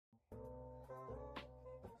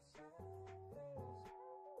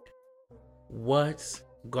What's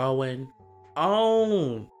going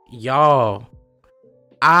on, y'all?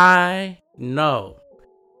 I know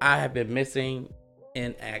I have been missing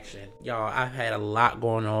in action. Y'all, I've had a lot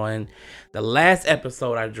going on. The last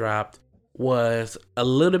episode I dropped was a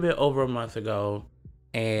little bit over a month ago.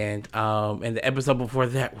 And the episode before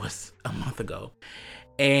that was a month ago.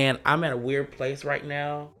 And I'm at a weird place right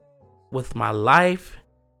now with my life.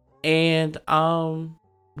 And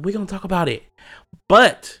we're gonna talk about it.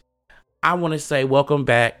 But I want to say welcome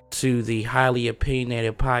back to the Highly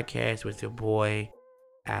Opinionated Podcast with your boy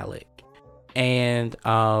Alec. And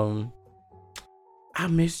I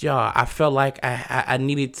missed y'all. I felt like I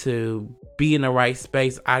needed to be in the right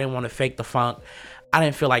space. I didn't want to fake the funk. I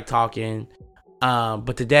didn't feel like talking.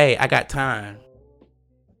 But today I got time.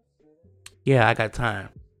 Yeah, I got time.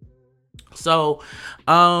 So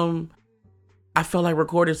I felt like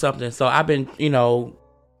recording something. So I've been,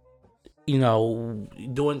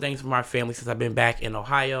 doing things for my family since I've been back in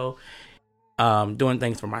Ohio, doing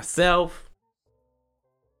things for myself,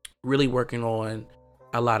 really working on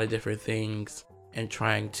a lot of different things and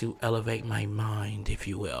trying to elevate my mind, if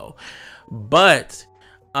you will. But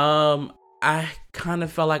I kind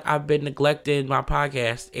of felt like I've been neglecting my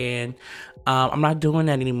podcast, and I'm not doing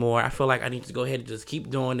that anymore. I feel like I need to go ahead and just keep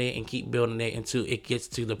doing it and keep building it until it gets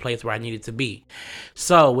to the place where I need it to be.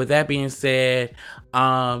 So with that being said,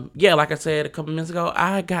 like I said a couple minutes ago,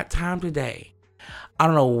 I got time today. I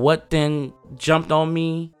don't know what then jumped on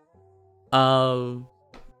me, but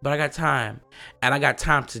I got time, and I got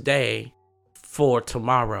time today for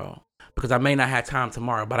tomorrow, because I may not have time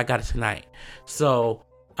tomorrow, but I got it tonight. So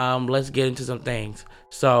let's get into some things.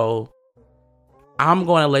 So I'm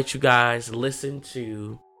going to let you guys listen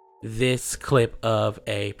to this clip of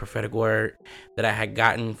a prophetic word that I had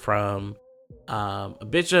gotten from a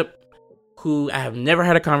bishop who I have never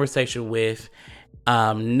had a conversation with,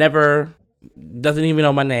 never, doesn't even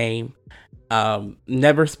know my name,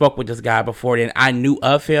 never spoke with this guy before then. I knew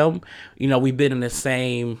of him. We've been in the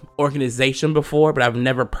same organization before, but I've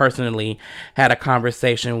never personally had a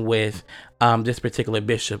conversation with this particular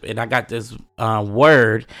bishop. And I got this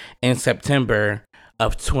word in September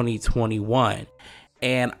of 2021.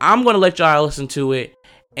 And I'm going to let y'all listen to it,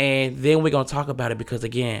 and then we're going to talk about it, because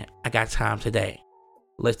again, I got time today.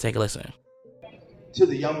 Let's take a listen. To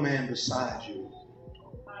the young man beside you,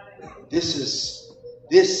 this is,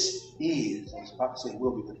 I was about to say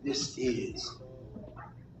will be, but this is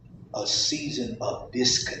a season of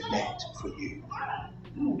disconnect for you.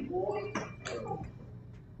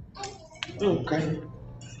 Okay.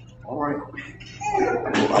 All right.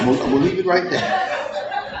 I'm gonna leave it right there.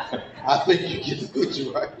 I think you get the picture,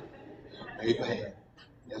 right? Amen.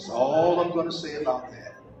 That's all I'm gonna say about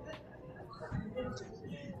that.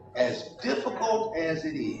 As difficult as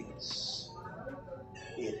it is,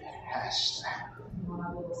 it has to happen.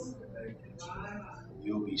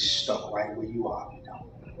 You'll be stuck right where you are,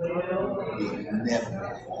 You'll never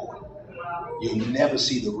move forward. You'll never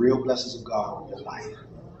see the real blessings of God in your life.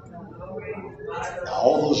 Now,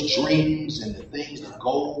 all those dreams and the things, the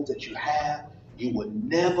goals that you have, you will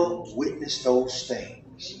never witness those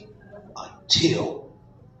things until.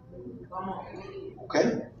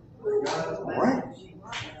 Okay? All right.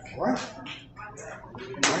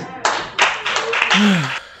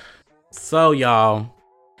 So, y'all,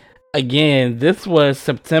 again, this was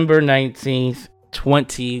September 19th,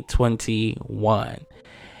 2021.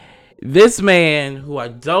 This man, who I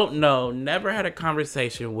don't know, never had a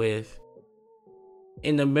conversation with,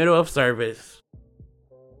 in the middle of service,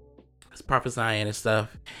 was prophesying and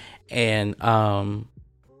stuff, and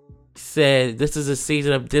said this is a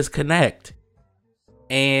season of disconnect,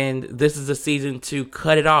 and this is a season to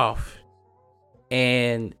cut it off.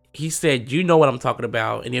 And he said, you know what I'm talking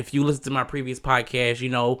about. And if you listen to my previous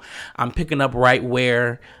podcast, I'm picking up right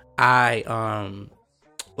where I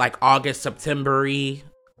like August, September-y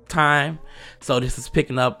time. So this is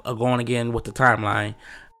picking up going again with the timeline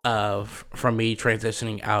from me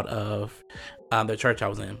transitioning out of the church I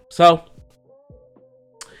was in. So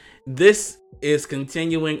this is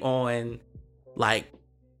continuing on, like,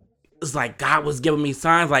 it's like God was giving me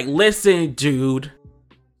signs like, listen, dude,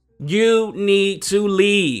 you need to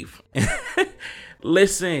leave.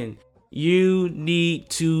 Listen, you need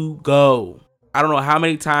to go. I don't know how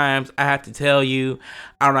many times I have to tell you.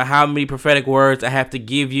 I don't know how many prophetic words I have to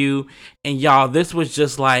give you. And y'all, this was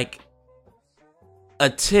just like a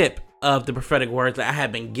tip of the prophetic words that I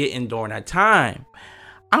have been getting during that time.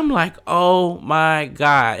 I'm like, oh my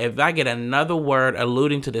God, if I get another word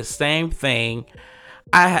alluding to the same thing,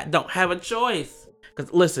 I don't have a choice.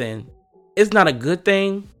 Because listen, it's not a good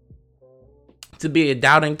thing to be a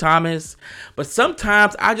doubting Thomas, but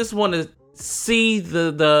sometimes I just want to see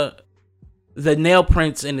the nail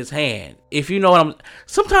prints in his hand. If you know what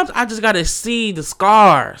sometimes I just gotta see the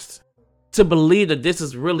scars to believe that this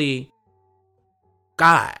is really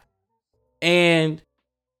God. And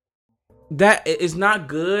that is not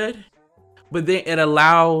good, but then it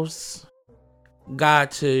allows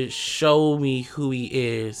God to show me who he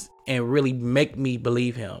is and really make me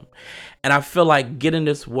believe him. And I feel like getting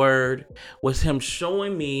this word was him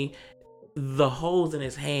showing me the holes in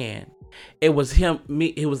his hand. It was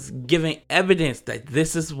it was giving evidence that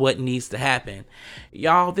this is what needs to happen.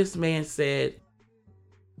 Y'all, this man said,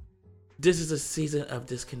 this is a season of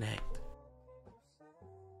disconnect.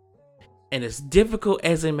 And as difficult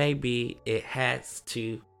as it may be, it has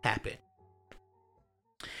to happen.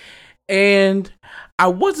 And I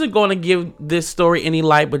wasn't going to give this story any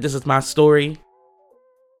light, but this is my story.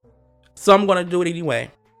 So I'm going to do it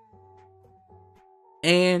anyway.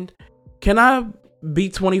 And can I be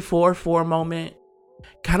 24 for a moment?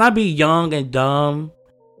 Can I be young and dumb?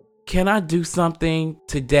 Can I do something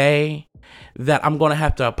today that I'm going to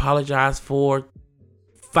have to apologize for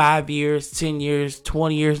 5 years, 10 years,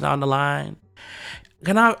 20 years down the line?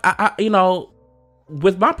 Can I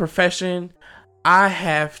with my profession, I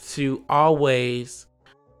have to always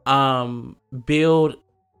build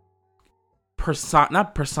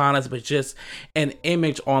not personas, but just an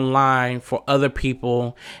image online for other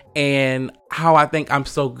people. And how I think I'm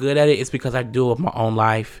so good at it is because I do it with my own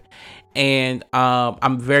life. And I'm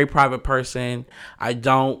a very private person. I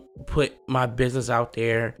don't put my business out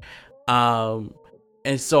there. And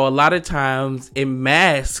so a lot of times it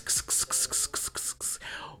masks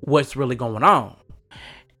what's really going on.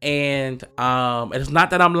 And it's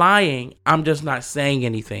not that I'm lying. I'm just not saying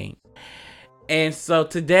anything. And so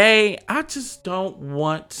today, I just don't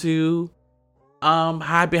want to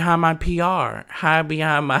hide behind my PR, hide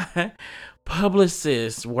behind my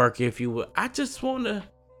publicist work, if you will. I just want to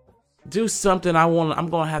do something I'm going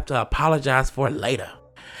to have to apologize for later.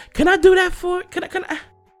 Can I do that for it? Can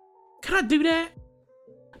I do that?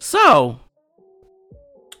 So,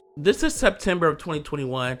 this is September of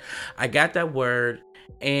 2021. I got that word,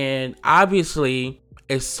 and obviously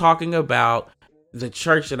it's talking about the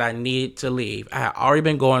church that I needed to leave. I had already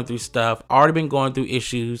been going through stuff, already been going through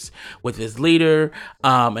issues with his leader,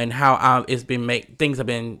 and how things have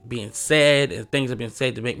been being said, and things have been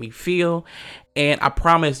said to make me feel. And I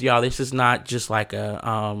promise y'all, this is not just like it's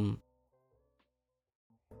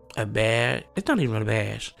not even a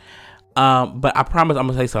bash. But I promise I'm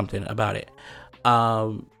gonna say something about it.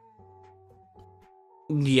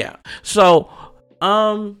 Yeah. So,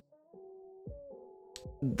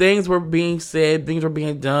 things were being said, things were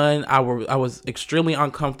being done. I was extremely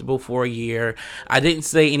uncomfortable for a year. I didn't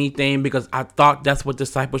say anything because I thought that's what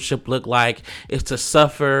discipleship looked like. It's to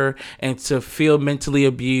suffer and to feel mentally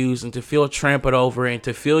abused and to feel trampled over and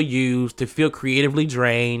to feel used, to feel creatively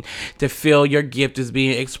drained, to feel your gift is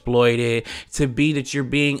being exploited, to be that you're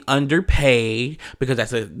being underpaid, because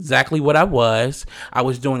that's exactly what I was. I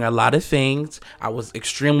was doing a lot of things. I was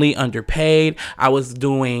extremely underpaid. I was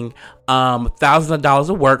doing thousands of dollars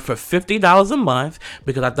of work for $50 a month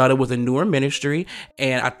because I thought it was a newer ministry,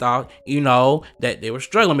 and I thought, that they were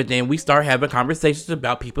struggling. But then we start having conversations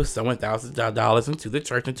about people sowing thousands of dollars into the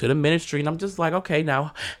church, into the ministry, and I'm just like, okay,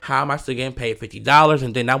 now how am I still getting paid $50?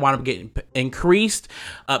 And then I want to getting increased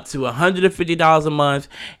up to $150 a month,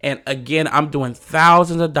 and again, I'm doing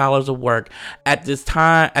thousands of dollars of work at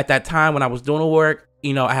that time when I was doing the work.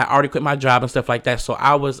 I had already quit my job and stuff like that, so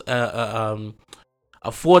I was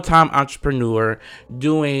a full-time entrepreneur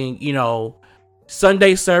doing,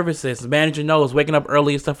 Sunday services, managing those, waking up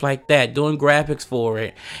early and stuff like that, doing graphics for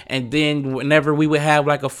it. And then whenever we would have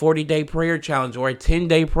like a 40-day prayer challenge or a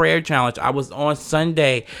 10-day prayer challenge, I was on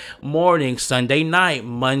Sunday morning, Sunday night,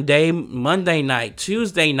 Monday night,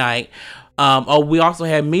 Tuesday night. We also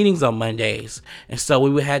had meetings on Mondays. And so we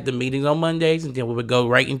would have the meetings on Mondays, and then we would go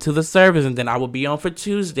right into the service, and then I would be on for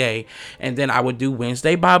Tuesday, and then I would do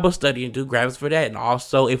Wednesday Bible study and do graphics for that. And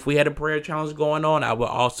also, if we had a prayer challenge going on, I would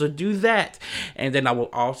also do that. And then I would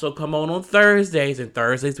also come on Thursdays, and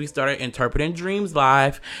Thursdays we started interpreting dreams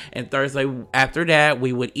live. And Thursday after that,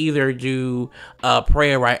 we would either do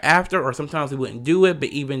prayer right after, or sometimes we wouldn't do it. But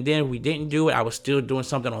even then, if we didn't do it, I was still doing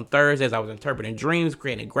something on Thursdays. I was interpreting dreams,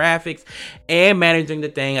 creating graphics, and managing the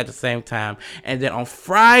thing at the same time. And then on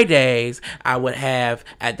Fridays, I would have,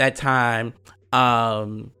 at that time,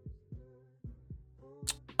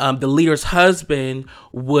 the leader's husband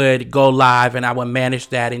would go live, and I would manage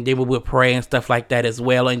that, and then we would pray and stuff like that as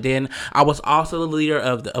well. And then I was also the leader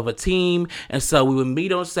of a team, and so we would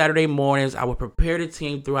meet on Saturday mornings. I would prepare the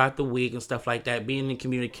team throughout the week and stuff like that, being in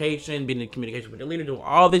communication with the leader, doing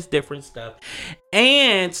all this different stuff,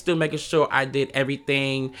 and still making sure I had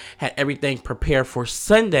everything prepared for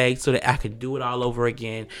Sunday so that I could do it all over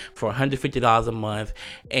again for $150 a month.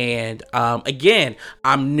 And again,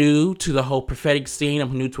 I'm new to the whole prophetic scene.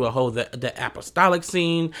 I'm new to the apostolic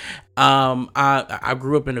scene. I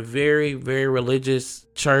grew up in a very, very religious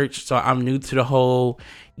church, so I'm new to the whole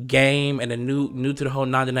game and new to the whole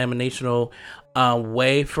non-denominational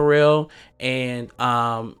way, for real. And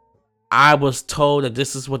I was told that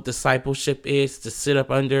this is what discipleship is, to sit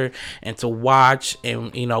up under and to watch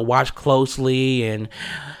and, watch closely. And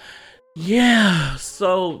yeah,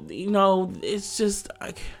 so, it's just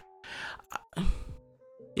like,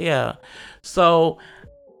 yeah. So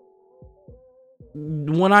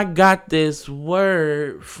when I got this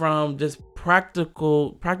word from this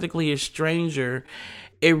practically a stranger,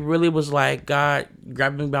 it really was like God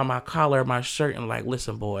grabbed me by my collar, my shirt, and like,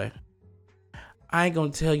 listen, boy, I ain't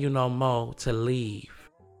gonna tell you no more to leave.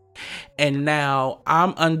 And now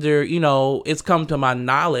I'm under, it's come to my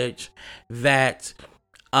knowledge that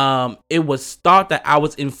it was thought that I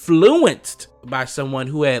was influenced by someone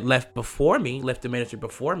who had left the ministry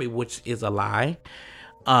before me, which is a lie.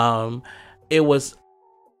 It was,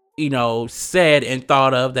 said and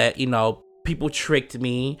thought of that, people tricked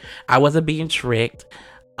me. I wasn't being tricked.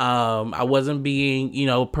 I wasn't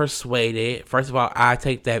being, persuaded. First of all, I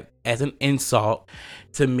take that as an insult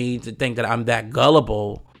to me, to think that I'm that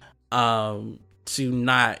gullible, to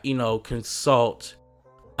not, consult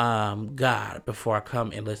God before I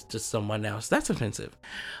come and listen to someone else. That's offensive.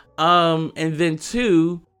 And then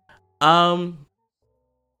two,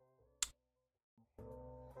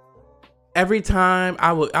 every time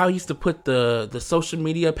I used to put the social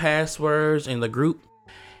media passwords in the group,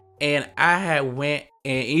 and I had went,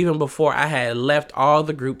 and even before I had left all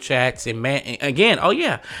the group chats and again,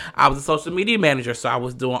 I was a social media manager, so I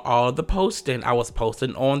was doing all the posting. I was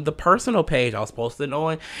posting on the personal page. I was posting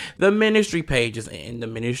on the ministry pages and the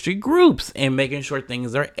ministry groups, and making sure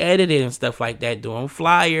things are edited and stuff like that, doing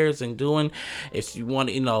flyers and doing, if you want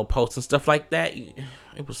to, posting stuff like that.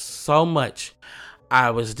 It was so much I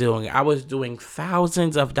was doing. I was doing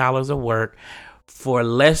thousands of dollars of work for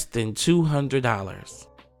less than $200.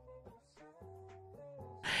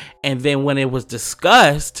 And then when it was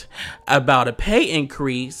discussed about a pay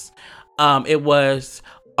increase, it was,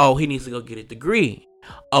 oh, he needs to go get a degree.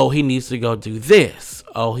 Oh, he needs to go do this.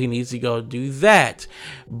 Oh, he needs to go do that.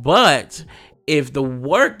 But if the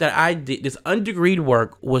work that I did, this undegreed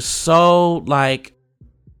work, was so like,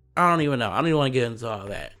 I don't even know. I don't even want to get into all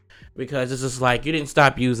that. Because it's just like, you didn't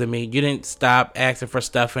stop using me. You didn't stop asking for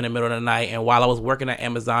stuff in the middle of the night. And while I was working at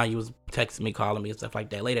Amazon, you was texting me, calling me, and stuff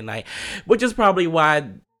like that late at night. Which is probably why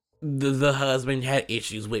the husband had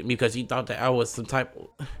issues with me, because he thought that I was some type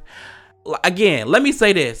of... Again, let me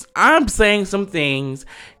say this. I'm saying some things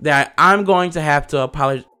that I'm going to have to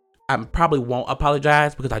apologize. I probably won't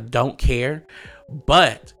apologize because I don't care.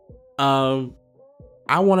 But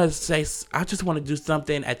I want to say, I just want to do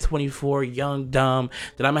something at 24, young, dumb,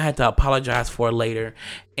 that I'm going to have to apologize for later.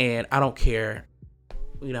 And I don't care.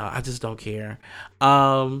 I just don't care.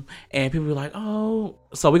 And people be like, oh,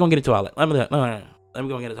 so we're going to get into all that. Let me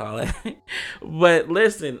go get into all that. But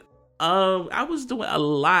listen, I was doing a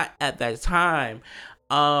lot at that time.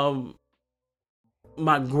 My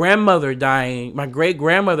grandmother dying, my great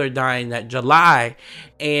grandmother dying that July,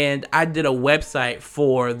 and I did a website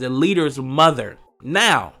for the leader's mother.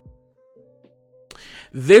 Now,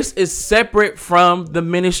 this is separate from the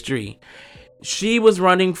ministry. She was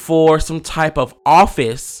running for some type of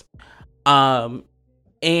office, and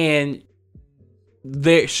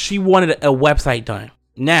she wanted a website done.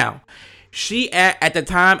 Now, she at the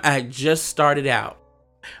time, I had just started out,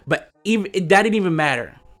 but even that didn't even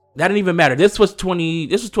matter. This was 2020.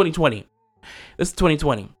 This is 2020.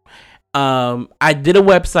 I did a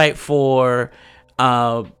website for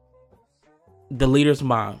the leader's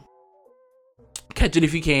mom. Catch it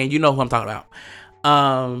if you can. You know who I'm talking about.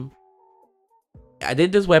 I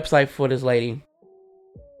did this website for this lady,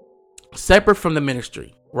 separate from the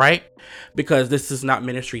ministry, right? Because this is not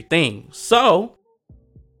ministry thing. So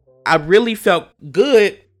I really felt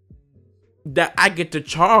good that I get to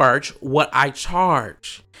charge what I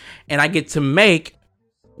charge, and I get to make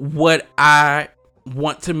what I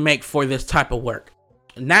want to make for this type of work.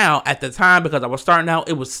 Now, at the time, because I was starting out,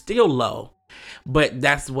 it was still low, but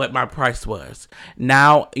that's what my price was.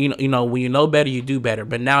 Now, when you know better, you do better.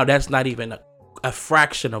 But now that's not even a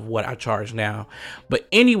fraction of what I charge now. But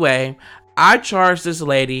anyway, I charged this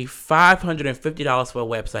lady $550 for a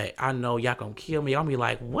website. I know y'all gonna kill me. I'll be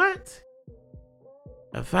like, what?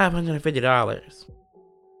 $550.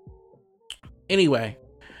 Anyway,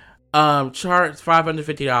 charged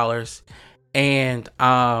 $550, and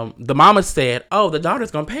the mama said, "Oh, the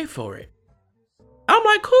daughter's gonna pay for it." I'm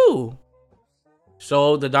like, cool.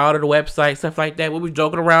 So the daughter, the website, stuff like that. We were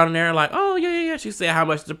joking around in there, like, "Oh yeah." She said, "How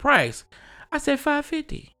much is the price?" I said,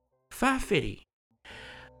 $550.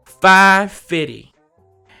 $550.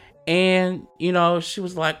 And she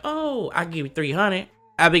was like, "Oh, I give you $300.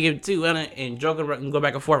 I'll be giving $200," and joking and go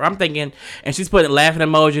back and forth. I'm thinking, and she's putting laughing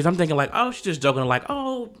emojis. I'm thinking like, oh, she's just joking, like,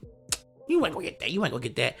 "Oh, you ain't gonna get that. You ain't gonna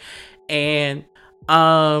get that." And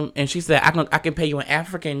she said, I can pay you in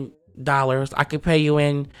African dollars. I can pay you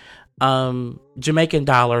in Jamaican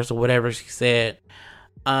dollars or whatever she said.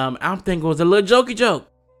 I'm thinking it was a little jokey joke.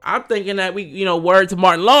 I'm thinking that word to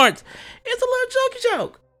Martin Lawrence, it's a little jokey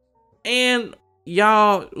joke. And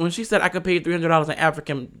y'all, when she said I could pay you $300 in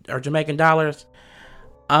African or Jamaican dollars,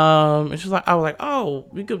 and she's like, I was like, "Oh,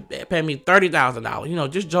 you could pay me $30,000,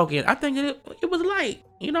 just joking." I think it was light,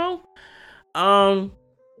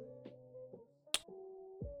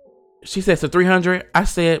 She said, "So 300. I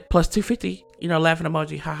said plus 250, laughing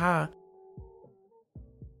emoji, haha.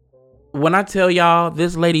 When I tell y'all,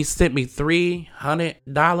 this lady sent me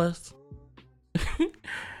 $300.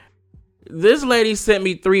 This lady sent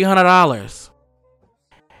me $300.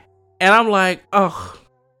 And I'm like, oh,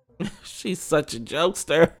 she's such a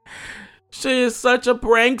jokester. She is such a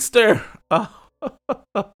prankster.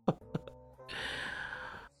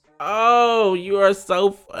 Oh, you are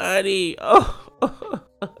so funny. Oh.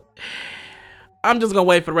 I'm just gonna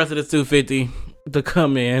wait for the rest of the 250 to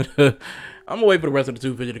come in. I'm gonna wait for the rest of the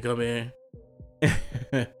 250 to come in.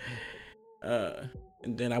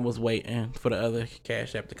 And then I was waiting for the other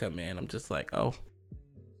Cash App to come in. I'm just like, oh,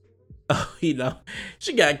 she got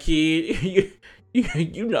a kid.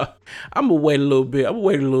 I'm gonna wait a little bit.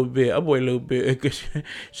 Cause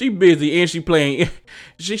she busy and she playing.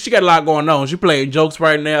 She got a lot going on. She playing jokes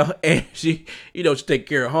right now, and she take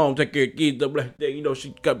care of home, take care of kids, stuff like that.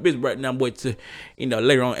 She got busy right now. I'm waiting to,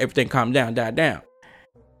 later on everything calm down, die down.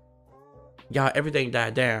 Y'all, everything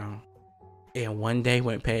died down, and 1 day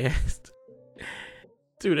went past.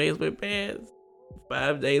 2 days went past.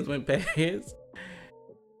 5 days went past.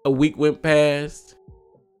 A week went past.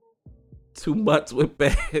 2 months went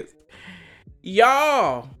past.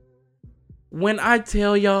 Y'all, when I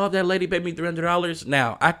tell y'all that lady paid me $300,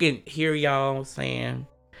 now I can hear y'all saying,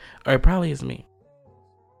 or it probably is me,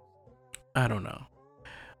 I don't know.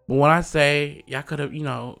 But when I say y'all could have,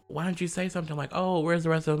 why don't you say something like, "Oh, where's the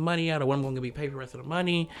rest of the money at?" Or "When I'm going to be paid for the rest of the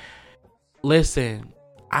money?" Listen,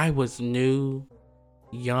 I was new,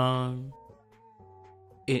 young,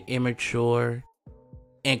 and immature,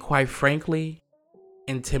 and quite frankly,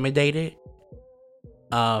 intimidated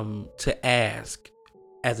to ask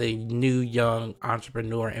as a new young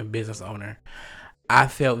entrepreneur and business owner. I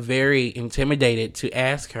felt very intimidated to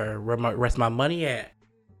ask her where the rest of my money at.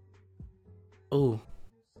 Ooh,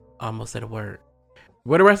 almost said a word.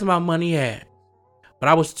 Where the rest of my money at? But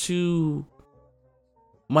I was too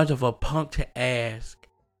much of a punk to ask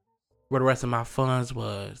where the rest of my funds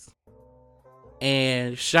was.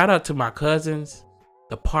 And shout out to my cousins,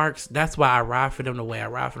 the Parks. That's why I ride for them the way I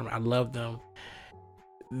ride for them. I love them.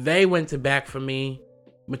 They went to bat for me,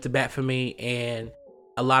 and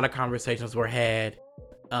a lot of conversations were had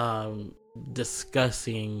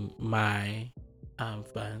discussing my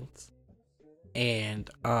funds. And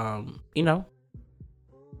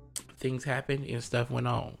things happened and stuff went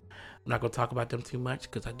on. I'm not gonna talk about them too much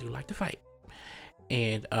because I do like to fight.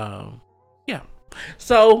 And yeah.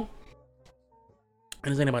 So,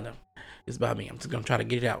 and it's ain't about them. It's about me. I'm just gonna try to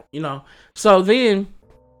get it out, So then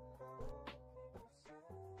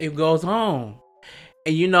it goes on,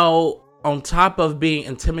 and on top of being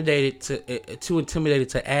intimidated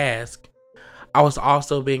to ask, I was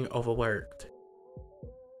also being overworked,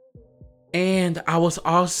 and I was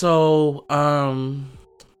also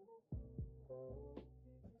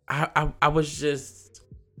I was just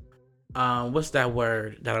what's that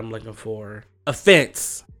word that I'm looking for?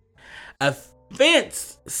 Offense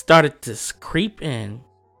started to creep in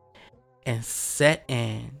and set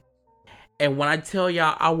in. And when I tell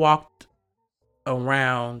y'all, I walked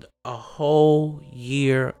around a whole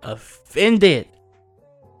year offended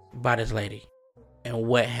by this lady and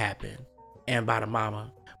what happened, and by the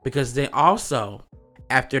mama. Because then also,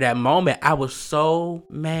 after that moment, I was so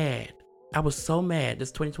mad. This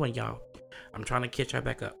 2020, y'all. I'm trying to catch her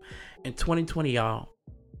back up. In 2020, y'all,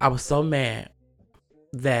 I was so mad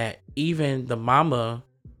that even the mama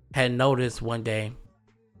had noticed one day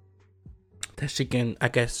that I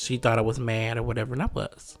guess she thought I was mad or whatever, and I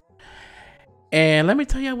was. And let me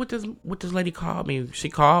tell you what this lady called me. She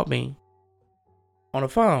called me on the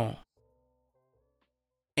phone.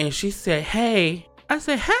 And she said, hey. I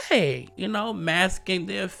said, hey. Masking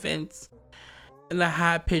the offense in a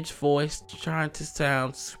high-pitched voice, trying to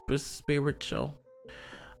sound super spiritual.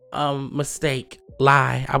 Mistake.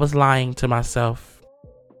 Lie. I was lying to myself.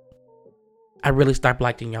 I really stopped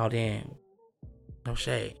liking y'all then. No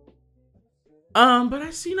shade. But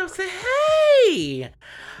I said, hey,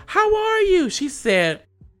 how are you? She said,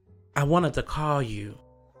 I wanted to call you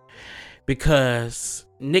because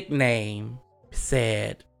nickname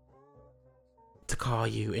said to call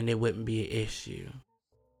you and it wouldn't be an issue.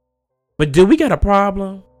 But do we got a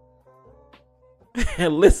problem?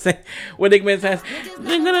 Listen, what Nick Man says,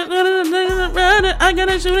 I'm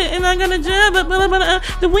gonna shoot it and I'm gonna jump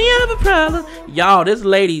it. Do we have a problem? Y'all, this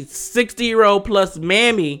lady, 60-year-old plus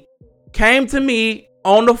mammy, came to me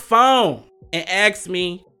on the phone and asked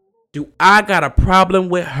me, do I got a problem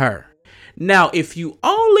with her? Now, if you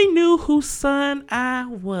only knew whose son I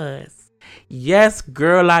was. Yes,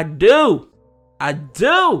 girl, I do. I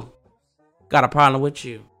do. Got a problem with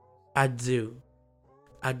you. I do.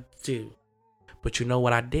 But you know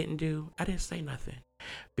what I didn't do? I didn't say nothing.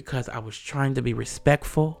 Because I was trying to be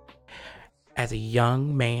respectful as a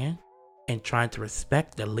young man and trying to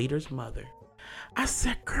respect the leader's mother. I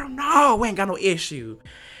said, girl, no, we ain't got no issue.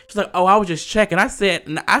 She's like, oh, I was just checking. I said,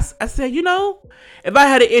 if I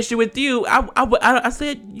had an issue with you, I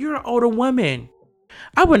said, you're an older woman.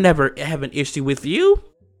 I would never have an issue with you.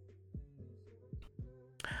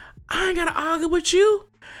 I ain't gotta argue with you.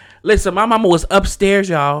 Listen, my mama was upstairs,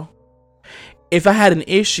 y'all. If I had an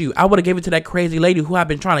issue, I would have given it to that crazy lady who I've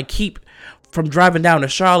been trying to keep from driving down to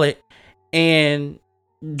Charlotte and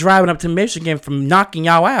driving up to Michigan from knocking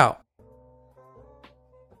y'all out.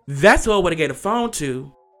 That's who I would have gave the phone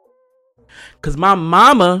to. Because my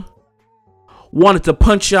mama wanted to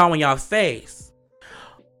punch y'all in y'all face.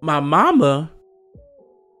 My mama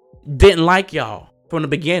didn't like y'all from the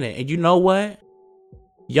beginning. And you know what?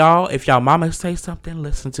 Y'all, if y'all mama say something,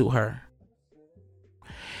 listen to her.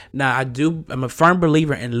 Now, I'm a firm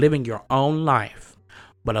believer in living your own life.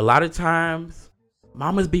 But a lot of times,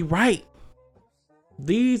 mamas be right.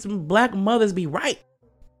 These black mothers be right.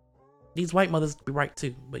 These white mothers be right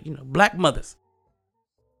too. But, black mothers.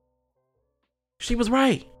 She was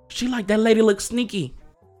right. She like, that lady looks sneaky.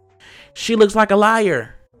 She looks like a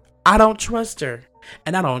liar. I don't trust her.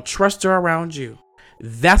 And I don't trust her around you.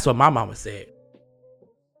 That's what my mama said.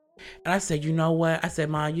 And I said, you know what? I said,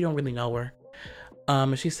 Mom, you don't really know her.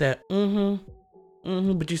 And she said,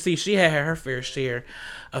 But you see, she had her fair share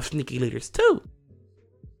of sneaky leaders too.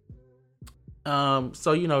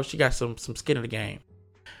 So, she got some skin in the game.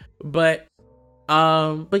 But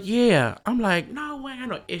yeah, I'm like, no, I ain't got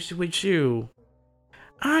no issue with you.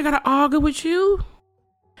 I ain't gotta argue with you.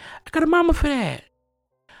 I got a mama for that.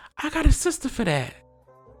 I got a sister for that.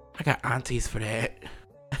 I got aunties for that.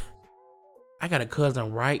 I got a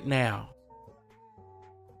cousin right now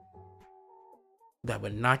that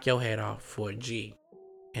would knock your head off for a G.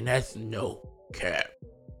 And that's no cap.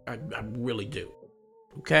 I really do.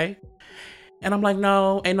 Okay? And I'm like,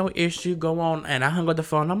 no, ain't no issue. Go on. And I hung up the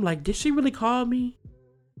phone. I'm like, did she really call me?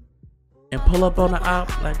 And pull up on the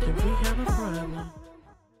app like, did we have a problem?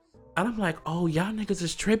 And I'm like, oh, y'all niggas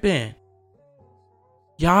is tripping.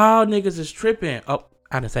 Y'all niggas is tripping. Oh,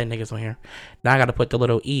 I didn't say niggas on here. Now I gotta put the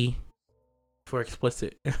little E for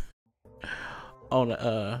explicit on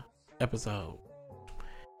the episode.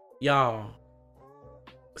 Y'all.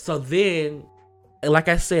 So then, like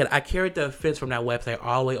I said, I carried the offense from that website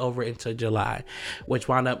all the way over into July, which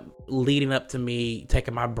wound up leading up to me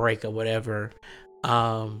taking my break or whatever.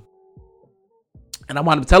 And I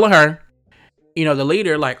wound up telling her, the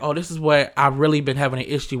leader, like, oh, this is what I've really been having an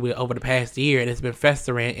issue with over the past year, and it's been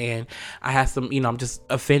festering, and I have some, I'm just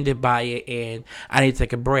offended by it, and I need to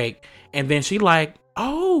take a break. And then she like,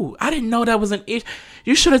 oh, I didn't know that was an issue.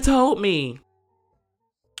 You should have told me.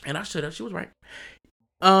 And I should have. She was right.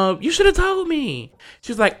 You should have told me.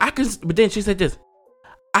 She was like, but then she said this,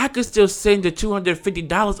 I could still send the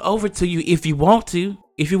 $250 over to you if you want to,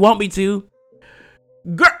 if you want me to.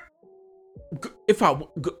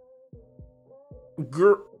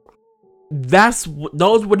 Girl, those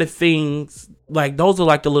were the things, like, those are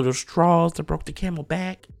like the little straws that broke the camel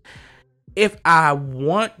back. If I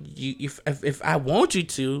want you, if I want you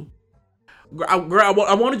to, girl,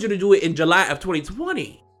 I wanted you to do it in July of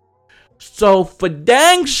 2020. So for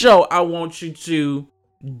dang sure, I want you to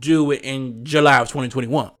do it in July of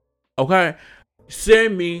 2021. Okay?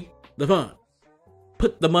 Send me The fund.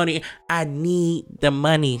 Put the money. I need the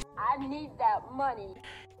money. I need that money.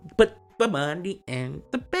 Put the money in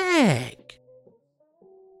the bag.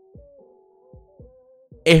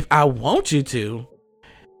 If I want you to,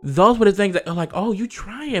 those were the things that are like, oh, you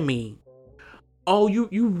trying me. Oh,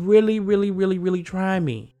 you really, really, really, really trying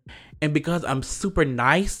me. And because I'm super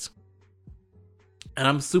nice and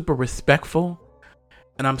I'm super respectful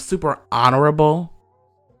and I'm super honorable,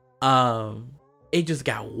 it just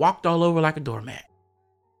got walked all over like a doormat.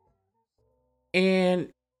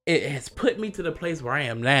 And it has put me to the place where I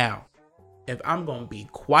am now. If I'm going to be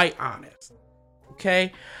quite honest.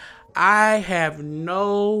 Okay? I have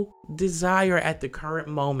no desire at the current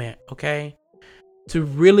moment, okay, to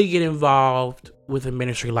really get involved with a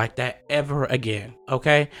ministry like that ever again,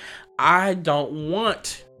 okay? I don't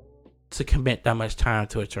want to commit that much time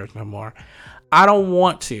to a church no more. I don't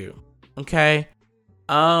want to, okay?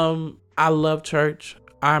 I love church.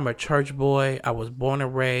 I'm a church boy. I was born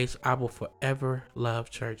and raised. I will forever love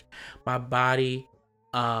church. My body,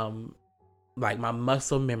 like my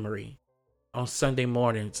muscle memory on Sunday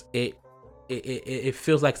mornings, it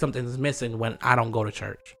feels like something's missing when I don't go to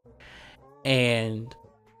church. And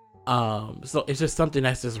so it's just something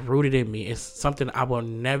that's just rooted in me. It's something I will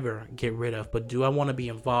never get rid of. But do I want to be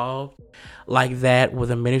involved like that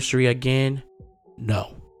with a ministry again?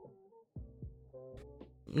 No,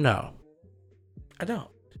 I don't.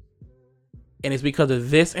 And it's because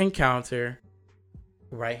of this encounter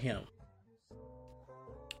right here.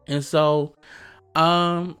 And so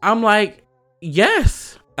I'm like,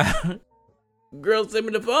 yes. Girl, send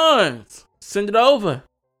me the funds. Send it over.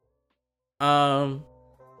 Y'all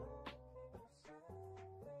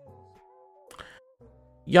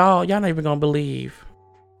not even gonna believe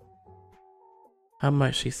how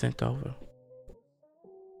much she sent over.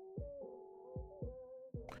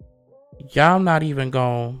 Y'all not even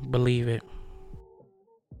gonna believe it.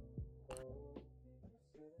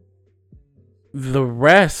 The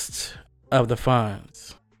rest of the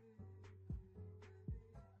funds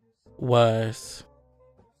was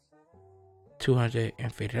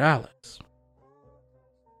 $250.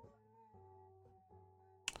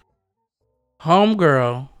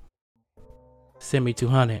 Homegirl sent me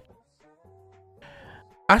 $200.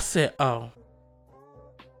 I said, oh.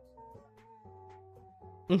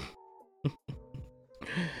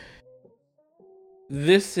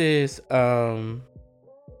 This is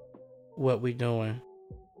what we doing.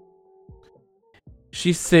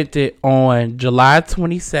 She sent it on July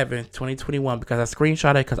 27th, 2021, because I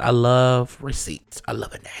screenshot it because I love receipts. I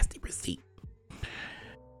love a nasty receipt.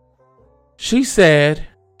 She said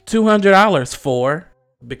 $200 for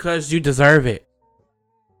Because You Deserve It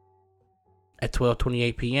at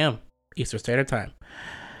 12:28 p.m. Eastern Standard Time.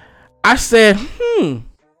 I said,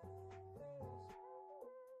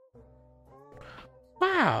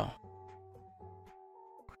 wow.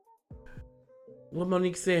 What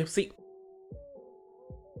Monique said, see,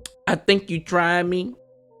 I think you trying me.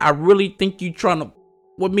 I really think you trying to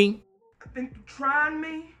with me. I think you trying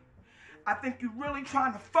me. I think you really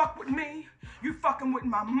trying to fuck with me. You fucking with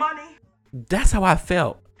my money. That's how I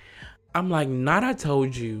felt. I'm like, not I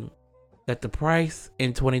told you that the price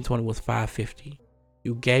in 2020 was $550.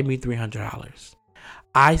 You gave me $300.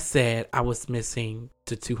 I said I was missing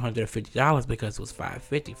to $250 because it was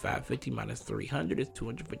 $550. $550 minus $300 is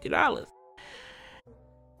 $250.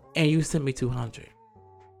 And you sent me $200.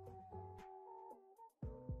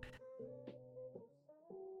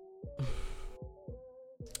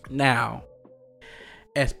 Now,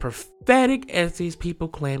 as prophetic as these people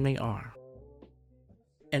claim they are,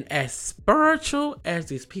 and as spiritual as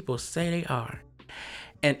these people say they are,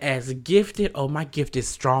 and as gifted, oh, my gift is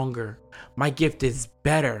stronger. My gift is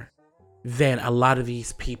better than a lot of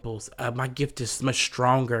these people's. My gift is much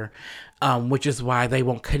stronger, which is why they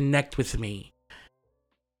won't connect with me.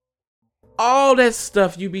 All that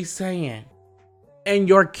stuff you be saying, and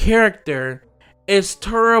your character is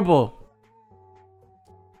terrible.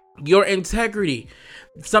 Your integrity,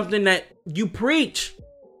 something that you preach,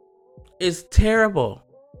 is terrible.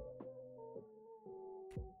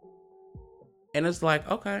 And it's like,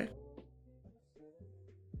 okay.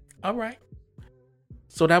 All right.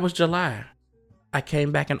 So that was July. I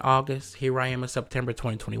came back in August. Here I am in September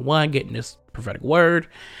 2021 getting this prophetic word.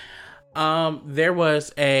 There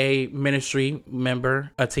was a ministry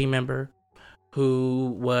member, a team member,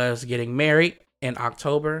 who was getting married in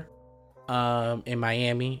October in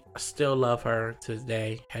Miami. I still love her to this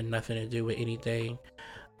day. Had nothing to do with anything.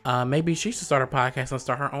 Maybe she should start a podcast and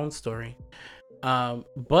start her own story.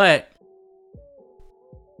 But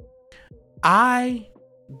I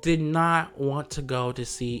did not want to go to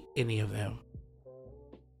see any of them.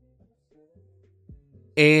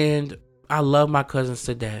 And I love my cousins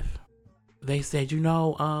to death. They said, we're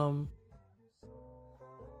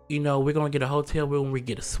gonna get a hotel room, we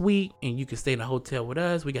get a suite, and you can stay in a hotel with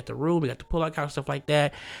us. We got the room, we got the pull-out couch, stuff like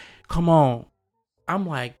that. Come on. I'm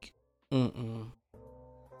like, no,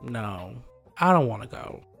 I don't want to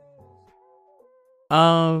go.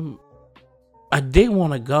 I didn't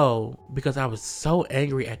want to go because I was so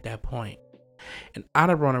angry at that point, and I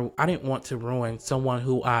didn't want to ruin someone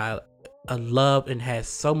who I love and has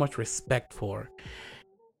so much respect for.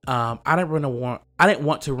 I didn't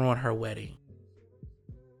want to ruin her wedding,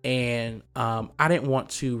 and I didn't want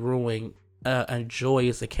to ruin a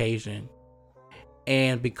joyous occasion.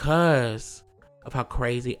 And because of how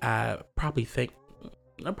crazy I probably think,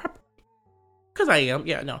 because I am,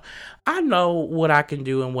 I know what I can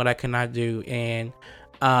do and what I cannot do, and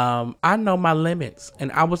I know my limits,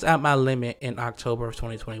 and I was at my limit in October of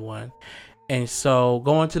 2021, and so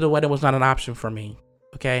going to the wedding was not an option for me.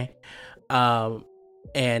 Okay,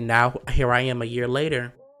 and now here I am a year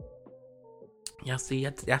later. Y'all see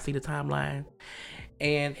the timeline,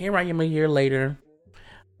 and here I am a year later,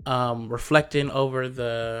 reflecting over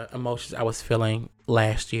the emotions I was feeling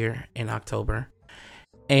last year in October,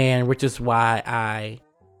 and which is why I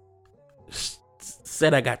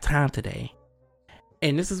said I got time today.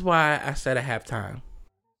 And this is why I said I have time.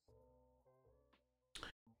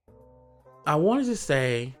 I wanted to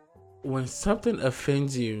say, when something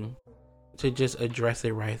offends you, to just address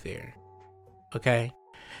it right there. Okay?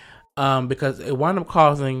 Because it wound up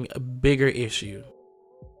causing a bigger issue.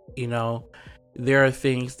 There are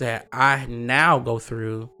things that I now go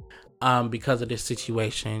through because of this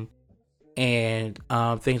situation, and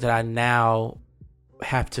things that I now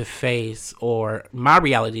have to face, or my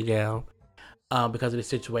reality now, because of the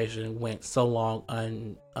situation went so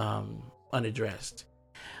long unaddressed.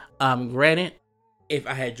 Granted, if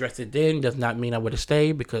I had addressed it then, does not mean I would have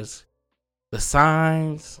stayed, because the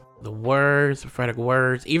signs, the words, prophetic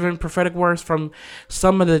words, even prophetic words from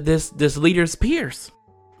some of this leader's peers,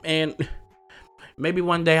 and maybe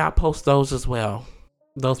one day I'll post those as well,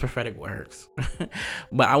 those prophetic words.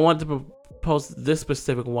 But I wanted to post this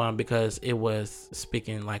specific one because it was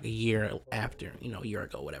speaking like a year after, a year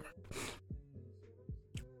ago, whatever.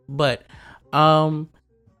 But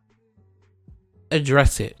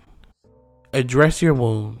address it. Address your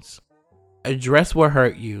wounds. Address what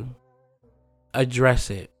hurt you. Address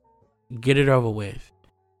it. Get it over with.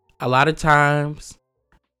 A lot of times,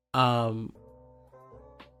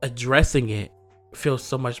 addressing it feels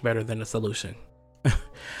so much better than a solution.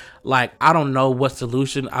 Like, I don't know what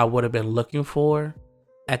solution I would have been looking for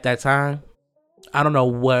at that time. I don't know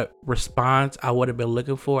what response I would have been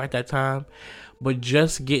looking for at that time. But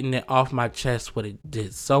just getting it off my chest would have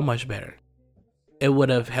did so much better. It would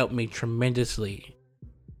have helped me tremendously.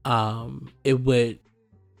 It would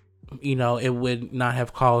not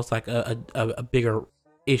have caused like a bigger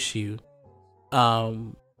issue.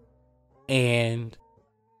 And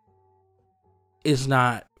it's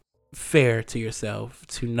not fair to yourself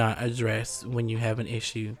to not address when you have an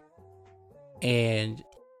issue. And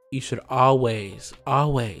you should always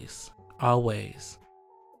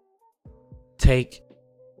take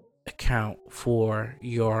account for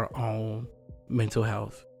your own mental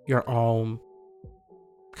health, your own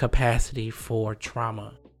capacity for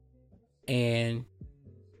trauma. And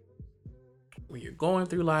when you're going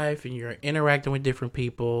through life and you're interacting with different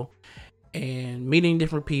people and meeting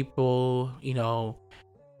different people, you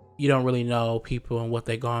don't really know people and what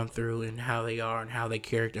they've gone through and how they are and how they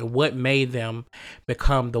character, what made them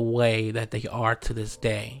become the way that they are to this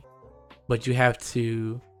day. But you have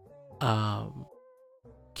to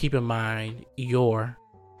keep in mind your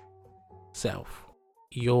self,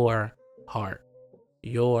 your heart,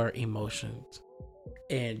 your emotions,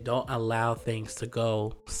 and don't allow things to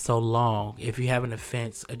go so long. If you have an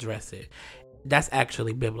offense, address it. That's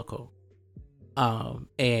actually biblical.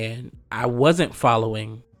 And I wasn't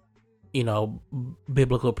following,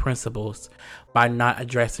 biblical principles by not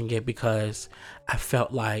addressing it, because I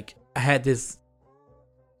felt like I had this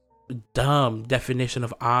dumb definition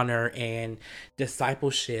of honor and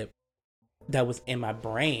discipleship that was in my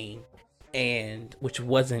brain, and which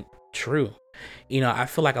wasn't true. I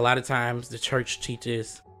feel like a lot of times the church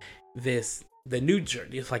teaches this, the new church,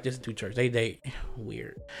 it's like this new church, they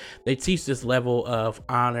weird. They teach this level of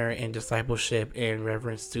honor and discipleship and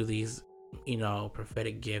reverence to these,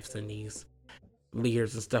 prophetic gifts and these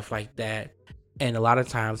leaders and stuff like that. And a lot of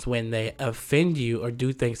times when they offend you or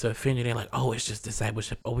do things to offend you, they're like, oh, it's just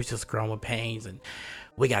discipleship. Oh, it's just growing pains, and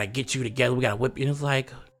we got to get you together. We got to whip you. And it's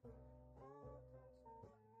like,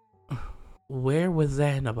 where was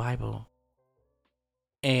that in the Bible?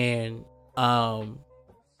 And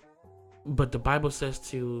But the Bible says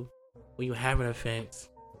to, when you have an offense,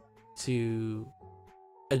 to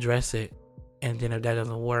address it. And then if that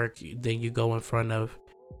doesn't work, then you go in front of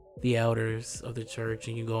the elders of the church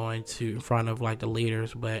and you go in front of like the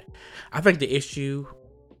leaders. But I think the issue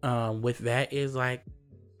with that is like,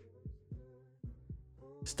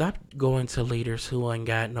 stop going to leaders who ain't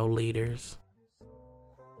got no leaders.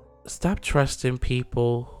 Stop trusting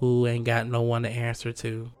people who ain't got no one to answer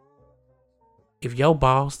to. If your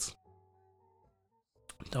boss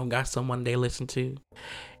don't got someone they listen to,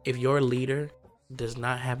 if your leader does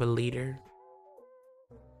not have a leader,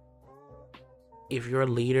 if your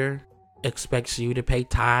leader expects you to pay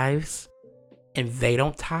tithes and they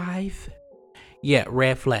don't tithe, yeah,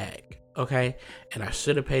 red flag, okay? And I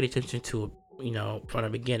should have paid attention to it, from the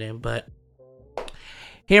beginning, but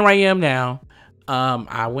here I am now.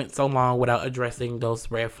 I went so long without addressing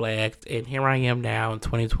those red flags, and here I am now in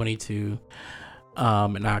 2022,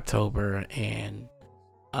 in October, and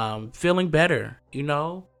feeling better.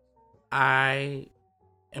 I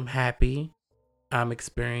am happy. I'm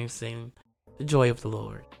experiencing the joy of the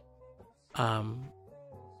Lord.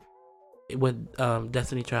 What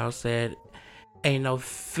Destiny Child said, ain't no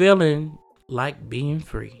feeling like being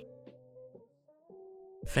free.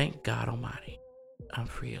 Thank God Almighty, I'm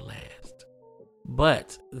free at last.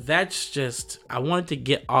 But that's just, I wanted to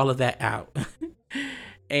get all of that out.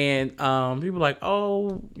 And people are like,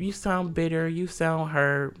 oh, you sound bitter, you sound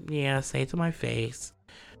hurt. Yeah, say it to my face.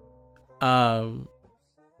 Yeah.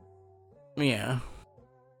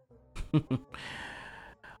 My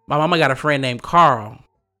mama got a friend named Carl.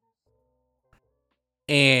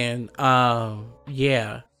 And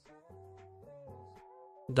yeah.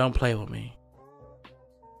 Don't play with me.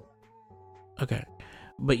 Okay.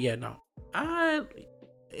 But yeah, no. I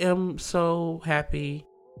am so happy,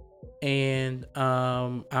 and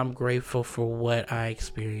I'm grateful for what I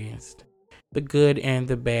experienced, the good and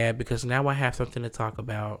the bad, because now I have something to talk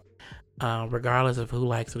about, regardless of who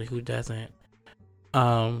likes it and who doesn't.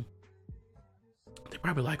 They're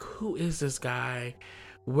probably like, who is this guy?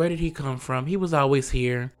 Where did he come from? He was always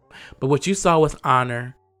here. But what you saw was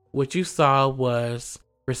honor. What you saw was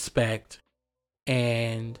respect.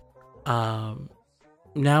 And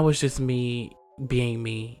now it's just me being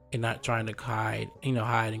me and not trying to hide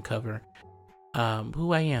and cover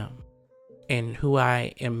who I am and who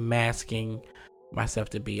I am masking myself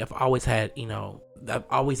to be. I've always had, I've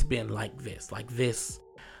always been like this.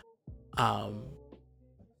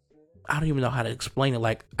 I don't even know how to explain it.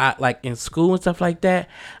 Like in school and stuff like that,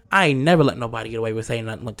 I ain't never let nobody get away with saying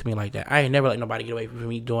nothing to me like that. I ain't never let nobody get away with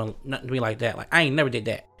me doing nothing to me like that. Like, I ain't never did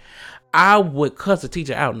that. I would cuss a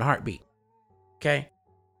teacher out in a heartbeat. Okay?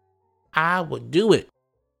 I would do it.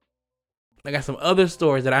 I got some other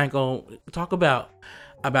stories that I ain't gonna talk about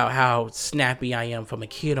how snappy I am from a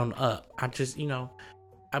kid on up. I just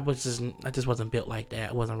wasn't built like that.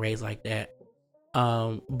 I wasn't raised like that.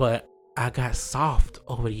 But I got soft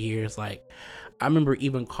over the years. Like, I remember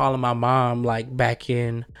even calling my mom, like, back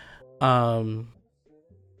in, I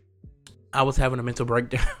was having a mental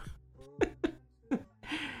breakdown.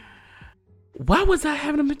 Why was I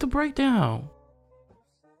having a mental breakdown?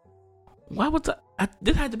 Why was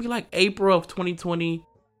this had to be like April of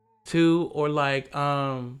 2022 or like,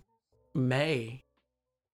 May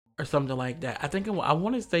or something like that. I think I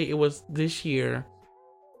want to say it was this year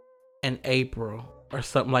in April or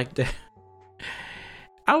something like that.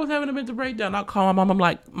 I was having a mental breakdown. I call my mom. I'm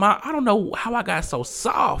like, Ma, I don't know how I got so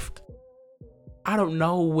soft. I don't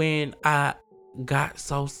know when I got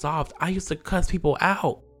so soft. I used to cuss people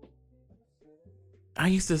out. I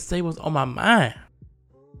used to say what's on my mind.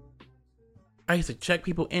 I used to check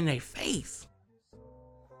people in their face.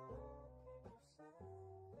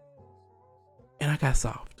 And I got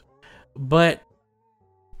soft. But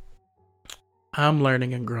I'm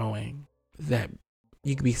learning and growing that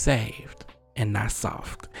you can be saved and not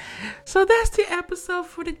soft. So that's the episode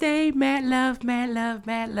for today. Mad love, mad love,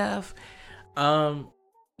 mad love.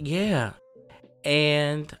 Yeah.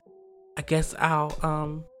 And I guess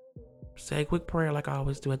I'll say a quick prayer like I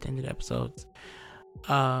always do at the end of the episodes.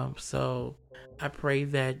 So I pray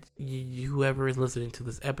that whoever is listening to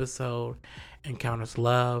this episode encounters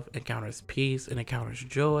love, encounters peace, and encounters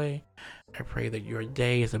joy. I pray that your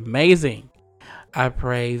day is amazing. I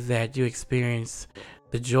pray that you experience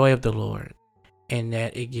the joy of the Lord and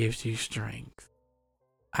that it gives you strength.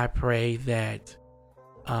 I pray that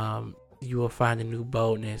you will find a new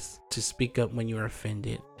boldness to speak up when you're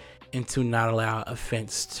offended and to not allow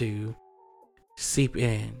offense to seep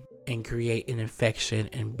in and create an infection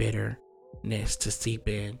and bitterness to seep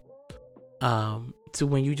in to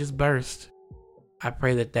when you just burst. I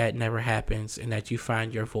pray that never happens and that you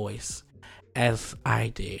find your voice as I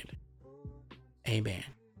did. Amen.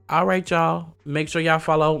 All right, y'all. Make sure y'all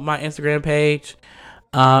follow my Instagram page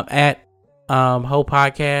at Hope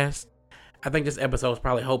Podcast. I think this episode is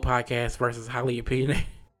probably Hope Podcast versus Highly Opinionated.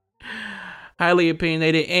 Highly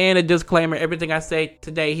opinionated. And a disclaimer, everything I say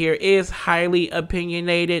today here is highly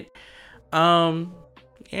opinionated.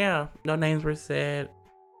 Yeah, no names were said.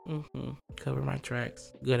 Cover my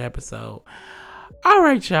tracks. Good episode. All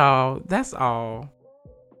right, y'all. That's all.